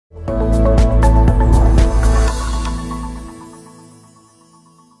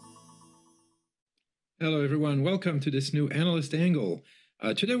Hello, everyone. Welcome to this new Analyst Angle.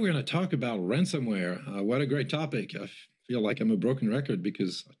 Today, we're going to talk about ransomware. What a great topic. I feel like I'm a broken record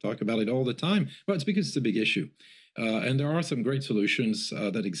because I talk about it all the time. Well, it's because it's a big issue. And there are some great solutions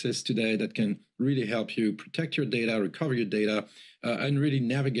that exist today that can really help you protect your data, recover your data, and really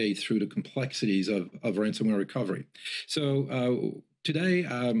navigate through the complexities of ransomware recovery. So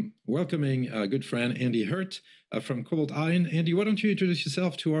today, welcoming a good friend, Andy Hurt from Cobalt Iron. Andy, why don't you introduce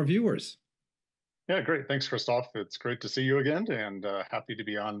yourself to our viewers? Yeah, great. Thanks, Christophe. It's great to see you again, and happy to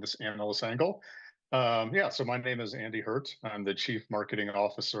be on this analyst angle. So my name is Andy Hurt. I'm the Chief Marketing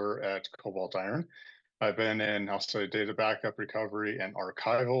Officer at Cobalt Iron. I've been in, I'll say, data backup recovery and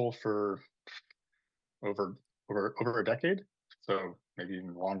archival for over a decade, so maybe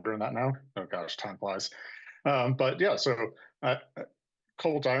even longer than that now. Oh gosh, time flies. Cobalt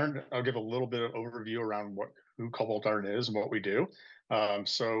Iron, I'll give a little bit of overview around who Cobalt Iron is and what we do.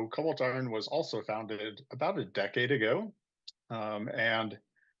 So Cobalt Iron was also founded about a decade ago and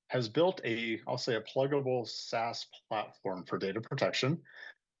has built I'll say, a pluggable SaaS platform for data protection.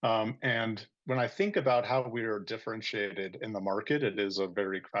 And when I think about how we are differentiated in the market, it is a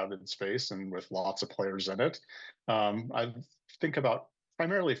very crowded space and with lots of players in it. I think about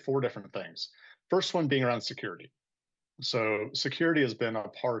primarily four different things. First one being around security. So security has been a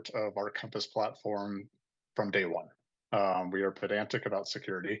part of our Compass platform from day one. We are pedantic about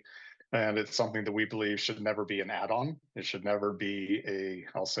security, and it's something that we believe should never be an add-on. It should never be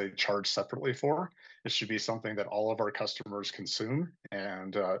I'll say, charged separately for. It should be something that all of our customers consume,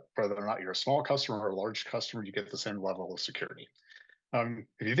 and whether or not you're a small customer or a large customer, you get the same level of security.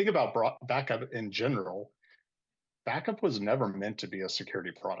 If you think about backup in general, backup was never meant to be a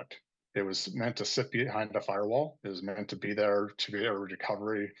security product. It was meant to sit behind a firewall. It was meant to be there to be a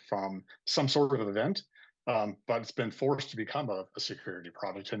recovery from some sort of event, but it's been forced to become a security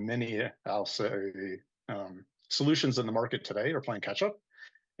product. And many, I'll say, solutions in the market today are playing catch up.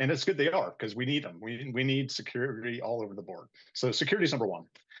 And it's good they are, because we need them. We need security all over the board. So security is number one.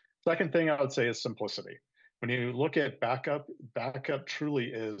 Second thing I would say is simplicity. When you look at backup truly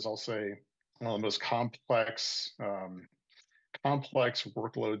is, I'll say, one of the most complex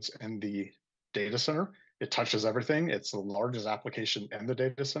workloads in the data center. It touches everything. It's the largest application in the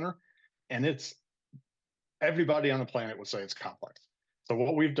data center, and everybody on the planet would say it's complex. So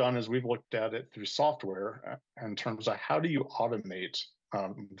what we've done is we've looked at it through software in terms of how do you automate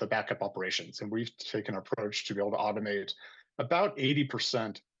the backup operations, and we've taken an approach to be able to automate about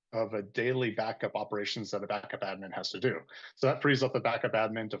 80% of a daily backup operations that a backup admin has to do. So that frees up the backup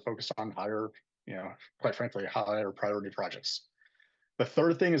admin to focus on quite frankly, higher priority projects. The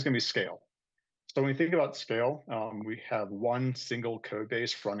third thing is going to be scale. So when we think about scale, we have one single code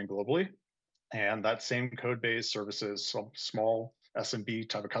base running globally, and that same code base services some small SMB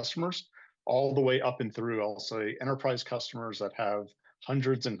type of customers, all the way up and through, I'll say, enterprise customers that have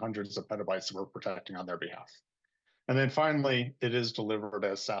hundreds and hundreds of petabytes that we're protecting on their behalf. And then finally, it is delivered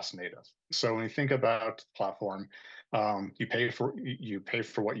as SaaS native. So when you think about the platform, you pay for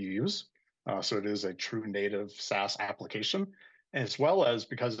what you use. So it is a true native SaaS application, as well as,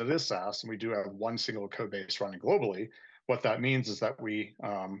 because it is SaaS and we do have one single code base running globally. What that means is that we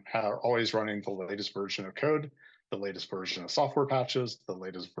are always running the latest version of code, the latest version of software patches, the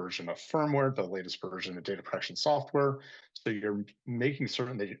latest version of firmware, the latest version of data protection software. So you're making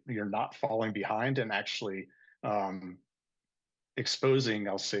certain that you're not falling behind and actually exposing,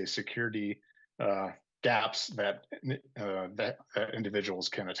 I'll say, security gaps that individuals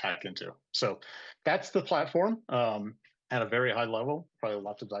can attack into. So that's the platform at a very high level. Probably a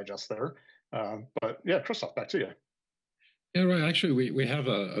lot to digest there. But yeah, Christophe, back to you. Yeah, right. Actually, we have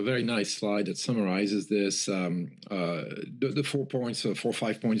a very nice slide that summarizes this. The 4 points, 4 or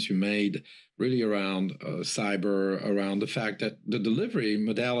 5 points you made, really around cyber, around the fact that the delivery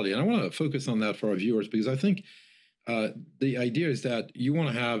modality, and I want to focus on that for our viewers, because I think the idea is that you want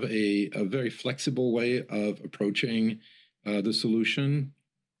to have a very flexible way of approaching the solution,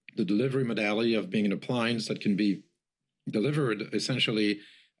 the delivery modality of being an appliance that can be delivered essentially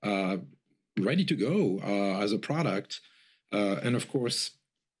ready to go as a product. And of course,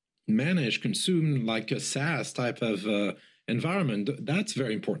 manage, consume like a SaaS type of environment. That's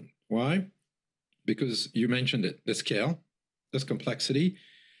very important. Why? Because you mentioned it, the scale, there's complexity.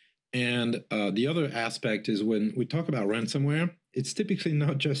 And the other aspect is when we talk about ransomware, it's typically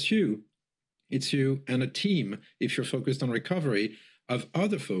not just you. It's you and a team, if you're focused on recovery, of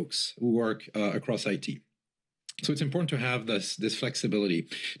other folks who work across IT. So it's important to have this flexibility.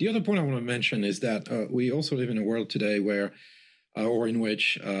 The other point I want to mention is that we also live in a world today where, or in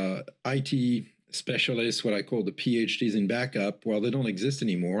which IT specialists, what I call the PhDs in backup. Well, they don't exist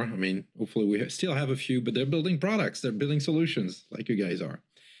anymore. I mean, hopefully we still have a few, but they're building products, they're building solutions like you guys are.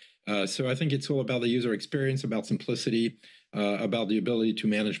 So I think it's all about the user experience, about simplicity, about the ability to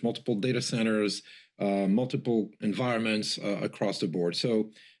manage multiple data centers, multiple environments across the board.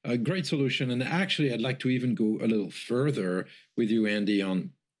 So a great solution. And actually, I'd like to even go a little further with you, Andy,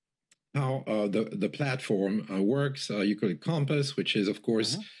 on how the platform works. You call it Compass, which is, of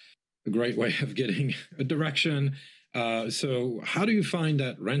course, a great way of getting a direction. So how do you find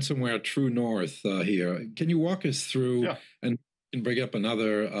that ransomware true north here? Can you walk us through, and can bring up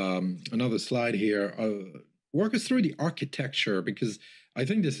another slide here, walk us through the architecture, because I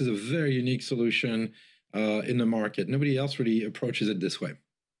think this is a very unique solution in the market. Nobody else really approaches it this way.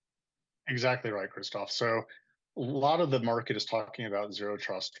 Exactly right, Christophe. So a lot of the market is talking about zero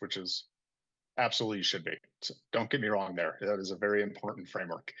trust, which is absolutely should be. So don't get me wrong there. That is a very important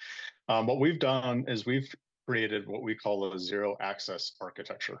framework. What we've done is we've created what we call a zero access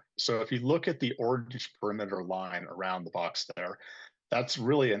architecture. So if you look at the orange perimeter line around the box there, that's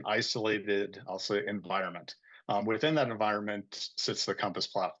really an isolated, I'll say, environment. Within that environment sits the Compass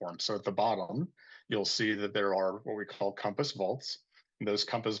platform. So at the bottom, you'll see that there are what we call Compass vaults. And those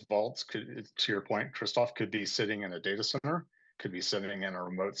Compass vaults could, to your point, Christophe, could be sitting in a data center, could be sitting in a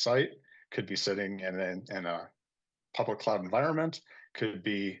remote site, could be sitting in a public cloud environment, could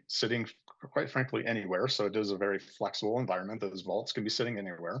be sitting, quite frankly, anywhere. So it is a very flexible environment. Those vaults can be sitting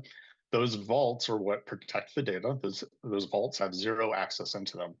anywhere. Those vaults are what protect the data. Those vaults have zero access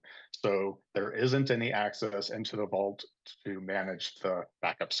into them. So there isn't any access into the vault to manage the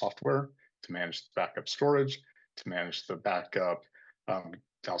backup software, to manage the backup storage, to manage the backup,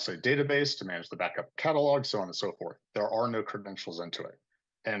 I'll say, database, to manage the backup catalog, so on and so forth. There are no credentials into it.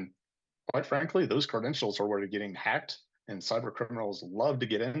 And quite frankly, those credentials are where they're getting hacked, and cyber criminals love to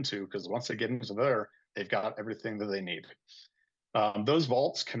get into, because once they get into there, they've got everything that they need. Those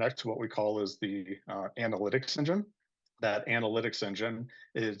vaults connect to what we call is the analytics engine. That analytics engine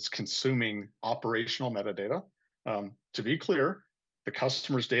is consuming operational metadata. To be clear, the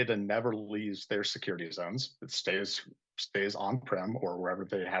customer's data never leaves their security zones. It stays on-prem or wherever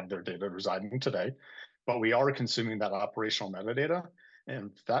they have their data residing today. But we are consuming that operational metadata,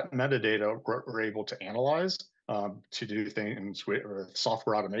 and that metadata we're able to analyze to do things with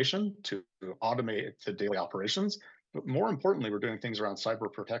software automation to automate the daily operations. But more importantly, we're doing things around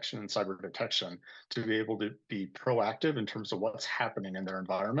cyber protection and cyber detection to be able to be proactive in terms of what's happening in their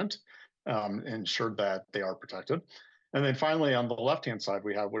environment, ensure that they are protected. And then finally, on the left-hand side,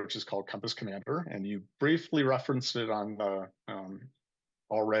 we have which is called Compass Commander, and you briefly referenced it on the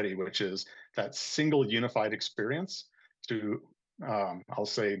already, which is that single unified experience to, I'll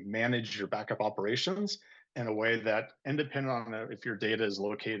say, manage your backup operations in a way that, independent on if your data is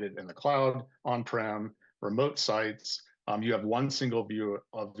located in the cloud, on-prem, remote sites, you have one single view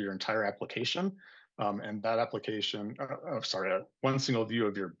of your entire application, and that application, one single view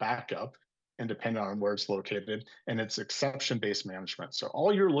of your backup, independent on where it's located, and it's exception-based management. So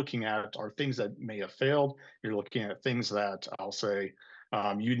all you're looking at are things that may have failed. You're looking at things that, I'll say,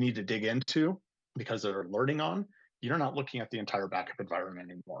 you need to dig into because they're alerting on. You're not looking at the entire backup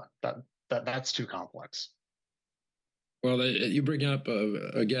environment anymore. That's too complex. Well, you bring up,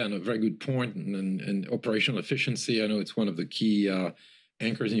 again, a very good point, and operational efficiency. I know it's one of the key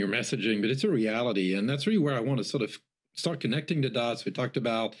anchors in your messaging, but it's a reality. And that's really where I want to sort of start connecting the dots. We talked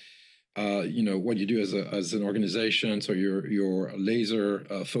about, what you do as an organization. So your laser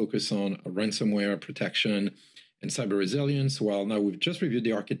focus on ransomware protection and cyber resilience. Well, now we've just reviewed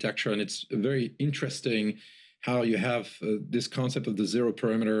the architecture, and it's very interesting how you have this concept of the zero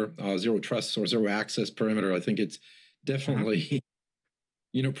perimeter, zero trust or zero access perimeter. I think it's definitely,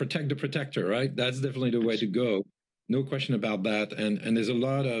 protect the protector, right? That's definitely the way to go. No question about that. And there's a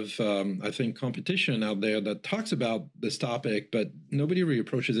lot of, I think, competition out there that talks about this topic, but nobody really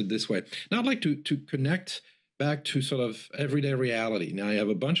approaches it this way. Now, I'd like to connect back to sort of everyday reality. Now, I have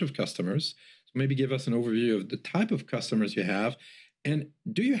a bunch of customers. So maybe give us an overview of the type of customers you have. And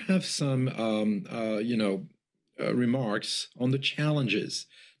do you have some, remarks on the challenges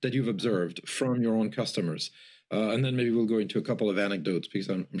that you've observed from your own customers? And then maybe we'll go into a couple of anecdotes, because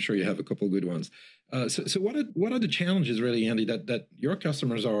I'm sure you have a couple of good ones. So what are the challenges, really, Andy, that your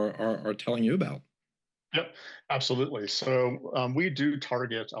customers are telling you about? Yep, absolutely. So we do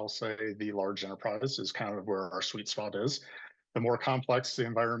target, I'll say, the large enterprise is kind of where our sweet spot is. The more complex the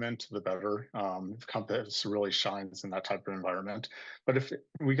environment, the better. Compass really shines in that type of environment. But if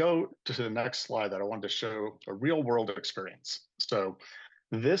we go to the next slide, that I wanted to show a real world experience. So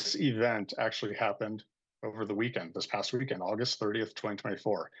this event actually happened over the weekend, this past weekend, August 30th,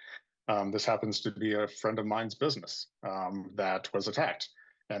 2024. This happens to be a friend of mine's business that was attacked.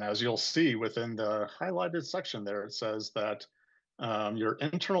 And as you'll see within the highlighted section there, it says that your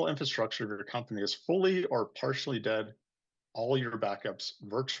internal infrastructure of your company is fully or partially dead, all your backups,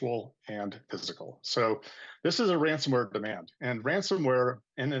 virtual and physical. So this is a ransomware demand. And ransomware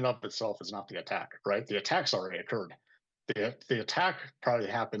in and of itself is not the attack, right? The attack's already occurred. The attack probably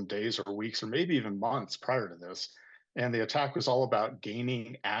happened days or weeks or maybe even months prior to this. And the attack was all about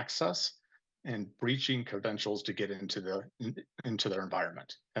gaining access and breaching credentials to get into their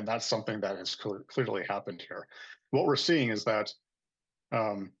environment. And that's something that has clearly happened here. What we're seeing is that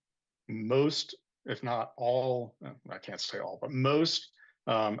most, if not all, I can't say all, but most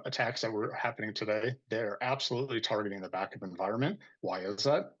attacks that were happening today, they're absolutely targeting the backup environment. Why is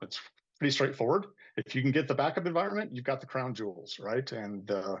that? It's pretty straightforward. If you can get the backup environment, you've got the crown jewels, right?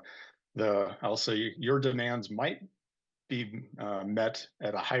 And I'll say your demands might be met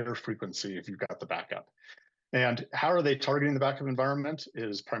at a higher frequency if you've got the backup. And how are they targeting the backup environment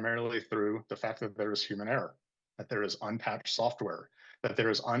is primarily through the fact that there is human error, that there is unpatched software, that there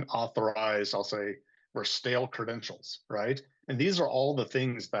is unauthorized, I'll say, or stale credentials, right? And these are all the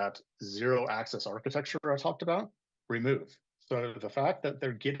things that zero access architecture I talked about remove. So the fact that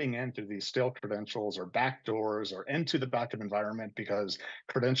they're getting into these stale credentials or backdoors or into the backup environment because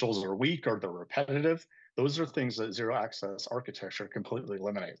credentials are weak or they're repetitive, those are things that zero access architecture completely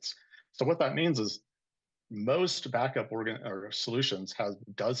eliminates. So what that means is most backup or solutions have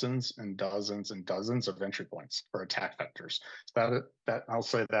dozens and dozens and dozens of entry points or attack vectors. So that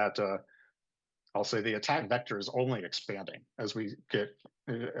I'll say the attack vector is only expanding as we get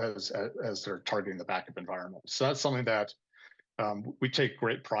as they're targeting the backup environment. So that's something that we take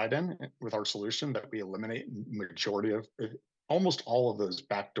great pride in with our solution, that we eliminate majority of almost all of those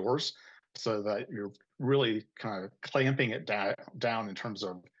backdoors, so that you're really kind of clamping it down in terms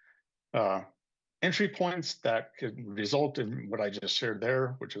of entry points that could result in what I just shared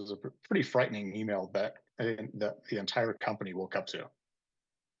there, which is a pretty frightening email that the entire company woke up to.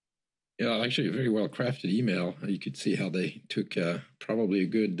 Yeah, actually a very well crafted email. You could see how they took probably a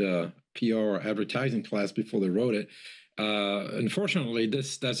good PR advertising class before they wrote it. Unfortunately,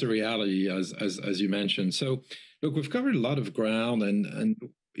 that's a reality, as you mentioned. So, look, we've covered a lot of ground, and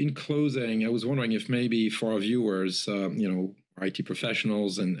in closing, I was wondering if maybe for our viewers, IT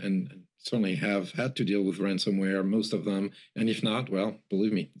professionals and certainly have had to deal with ransomware, most of them, and if not, well,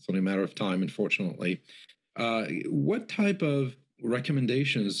 believe me, it's only a matter of time, unfortunately. What type of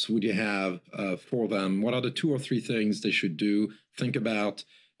recommendations would you have for them? What are the 2 or 3 things they should do, think about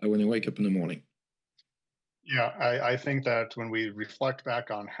when they wake up in the morning? Yeah, I think that when we reflect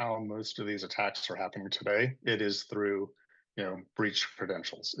back on how most of these attacks are happening today, it is through, breach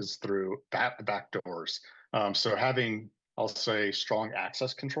credentials, is through backdoors. So having, I'll say, strong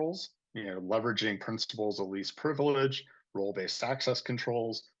access controls, leveraging principles of least privilege, role-based access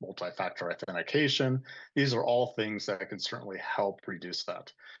controls, multi-factor authentication. These are all things that can certainly help reduce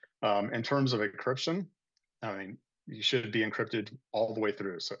that. In terms of encryption, I mean, you should be encrypted all the way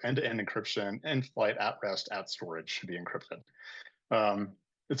through. So end-to-end encryption, in flight, at rest, at storage should be encrypted.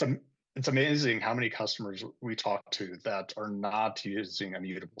 It's amazing how many customers we talk to that are not using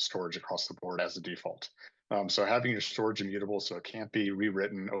immutable storage across the board as a default. So having your storage immutable so it can't be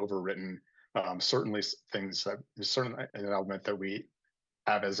rewritten, overwritten, certainly things that is certainly an element that we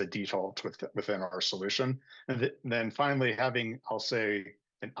have as a default within our solution. And then finally having, I'll say,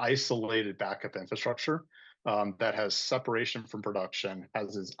 an isolated backup infrastructure that has separation from production,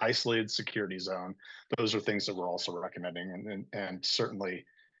 has this isolated security zone. Those are things that we're also recommending, and certainly,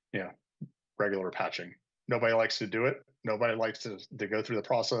 regular patching. Nobody likes to do it. Nobody likes to go through the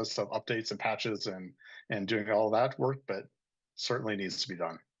process of updates and patches and doing all that work, but certainly needs to be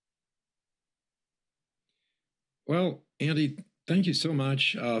done. Well, Andy, thank you so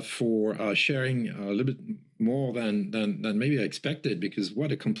much for sharing a little bit more than maybe I expected, because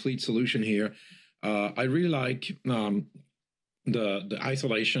what a complete solution here. I really like the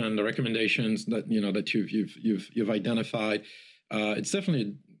isolation and the recommendations that that you've identified. It's definitely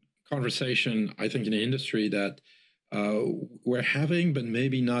a conversation, I think, in the industry that we're having, but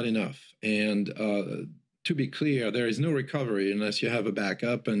maybe not enough. And to be clear, there is no recovery unless you have a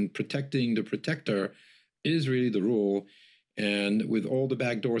backup, and protecting the protector is really the rule. And with all the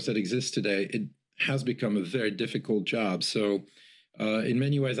backdoors that exist today, it has become a very difficult job. So in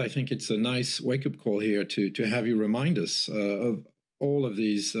many ways, I think it's a nice wake-up call here to have you remind us of all of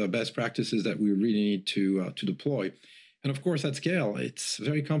these best practices that we really need to deploy. And of course, at scale, it's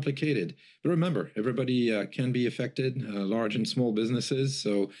very complicated. But remember, everybody can be affected, large and small businesses.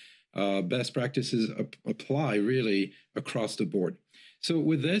 So best practices apply really across the board. So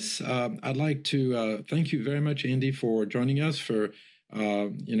with this, I'd like to thank you very much, Andy, for joining us, for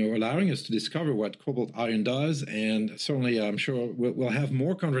allowing us to discover what Cobalt Iron does, and certainly I'm sure we'll have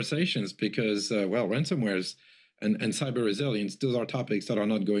more conversations because, well, ransomwares and cyber resilience, those are topics that are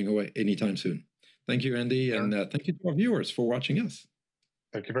not going away anytime soon. Thank you, Andy, and thank you to our viewers for watching us.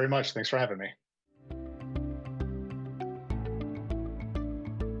 Thank you very much. Thanks for having me.